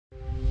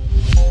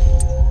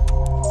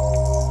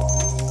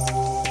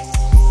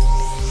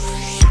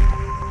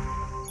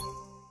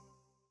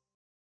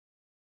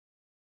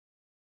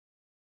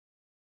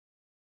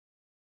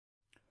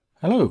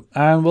Hello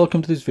and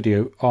welcome to this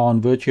video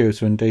on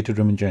Virtuoso and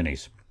data-driven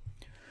journeys.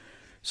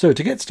 So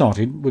to get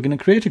started, we're going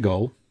to create a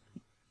goal,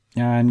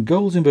 and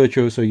goals in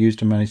Virtuoso are used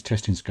to manage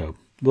testing scope.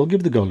 We'll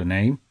give the goal a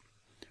name,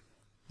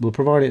 we'll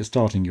provide it a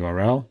starting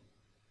URL,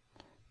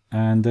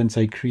 and then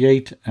say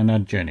create and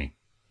add journey.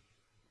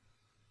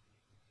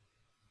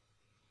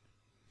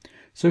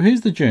 So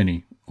here's the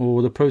journey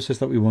or the process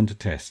that we want to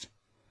test.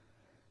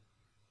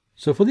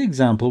 So for the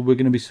example, we're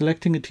going to be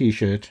selecting a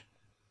t-shirt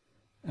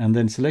and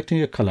then selecting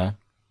a color,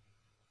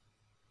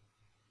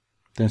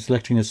 then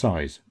selecting a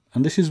size,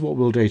 and this is what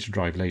we'll data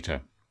drive later.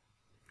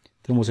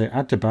 Then we'll say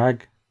add to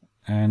bag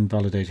and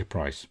validate a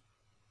price.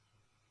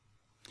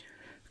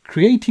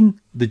 Creating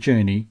the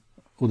journey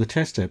or the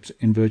test steps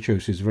in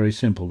Virtuoso is very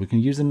simple. We can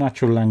use the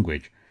natural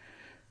language.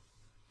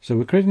 So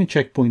we're creating a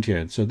checkpoint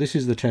here. So this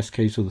is the test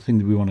case or the thing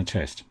that we want to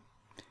test.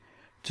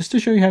 Just to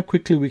show you how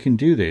quickly we can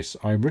do this,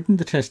 I've written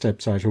the test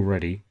steps out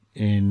already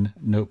in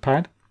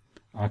Notepad.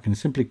 I can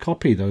simply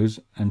copy those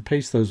and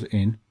paste those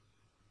in.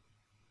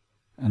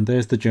 And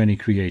there's the journey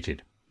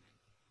created.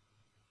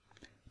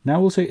 Now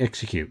we'll say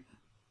execute.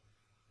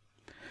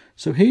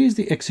 So here's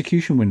the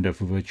execution window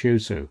for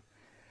Virtuoso.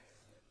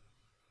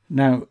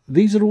 Now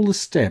these are all the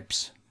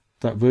steps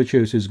that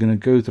Virtuoso is going to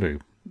go through.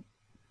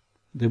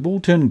 They've all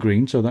turned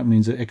green, so that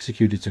means they're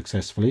executed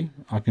successfully.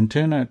 I can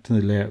turn out to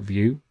the layout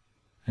view,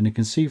 and you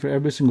can see for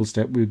every single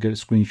step we'll get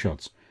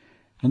screenshots.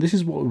 And this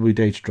is what we'll be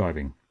data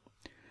driving.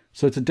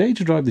 So to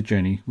data drive the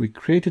journey, we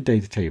create a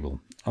data table.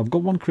 I've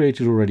got one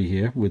created already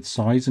here with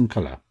size and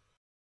color.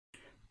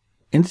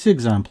 In this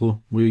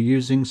example, we're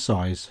using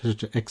size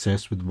such as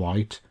XS with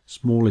white,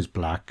 small is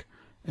black,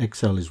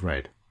 XL is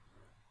red.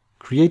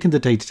 Creating the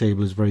data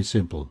table is very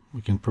simple.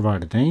 We can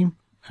provide a name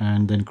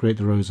and then create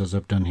the rows as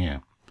I've done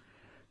here.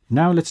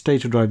 Now let's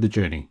data drive the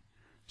journey.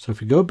 So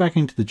if we go back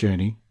into the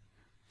journey,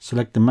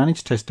 select the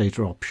Manage Test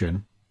Data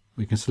option,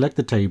 we can select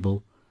the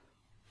table,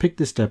 pick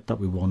the step that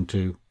we want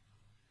to,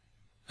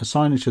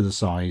 assign it to the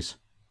size,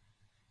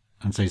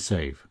 and say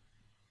save.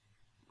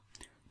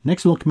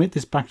 Next we'll commit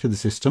this back to the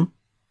system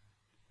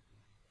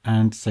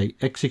and say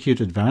execute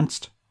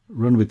advanced,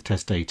 run with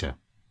test data.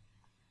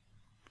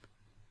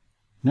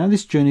 Now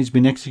this journey has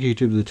been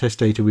executed with the test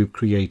data we've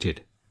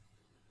created.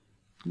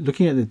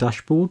 Looking at the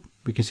dashboard,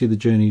 we can see the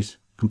journey's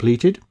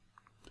completed.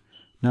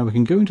 Now we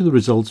can go into the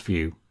results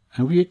view,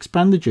 and if we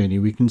expand the journey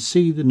we can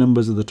see the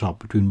numbers at the top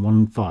between 1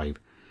 and 5.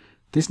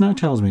 This now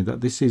tells me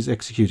that this is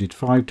executed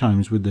 5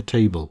 times with the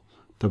table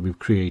that we've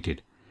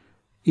created.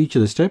 Each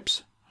of the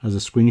steps has a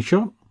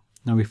screenshot.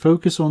 Now we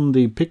focus on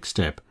the pick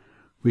step.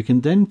 We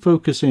can then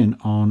focus in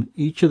on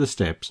each of the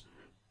steps,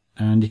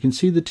 and you can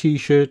see the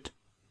t-shirt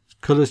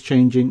colors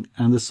changing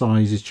and the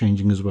size is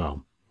changing as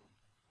well.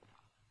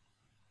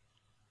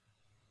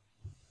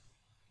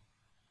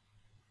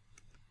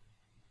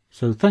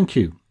 So thank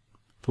you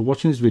for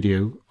watching this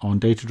video on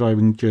data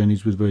driving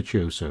journeys with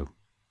Virtuoso.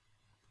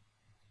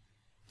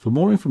 For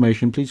more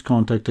information, please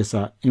contact us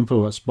at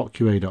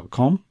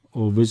info@spotqa.com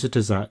or visit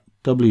us at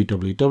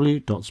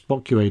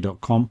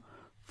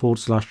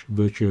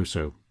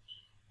www.spotqa.com/virtuoso.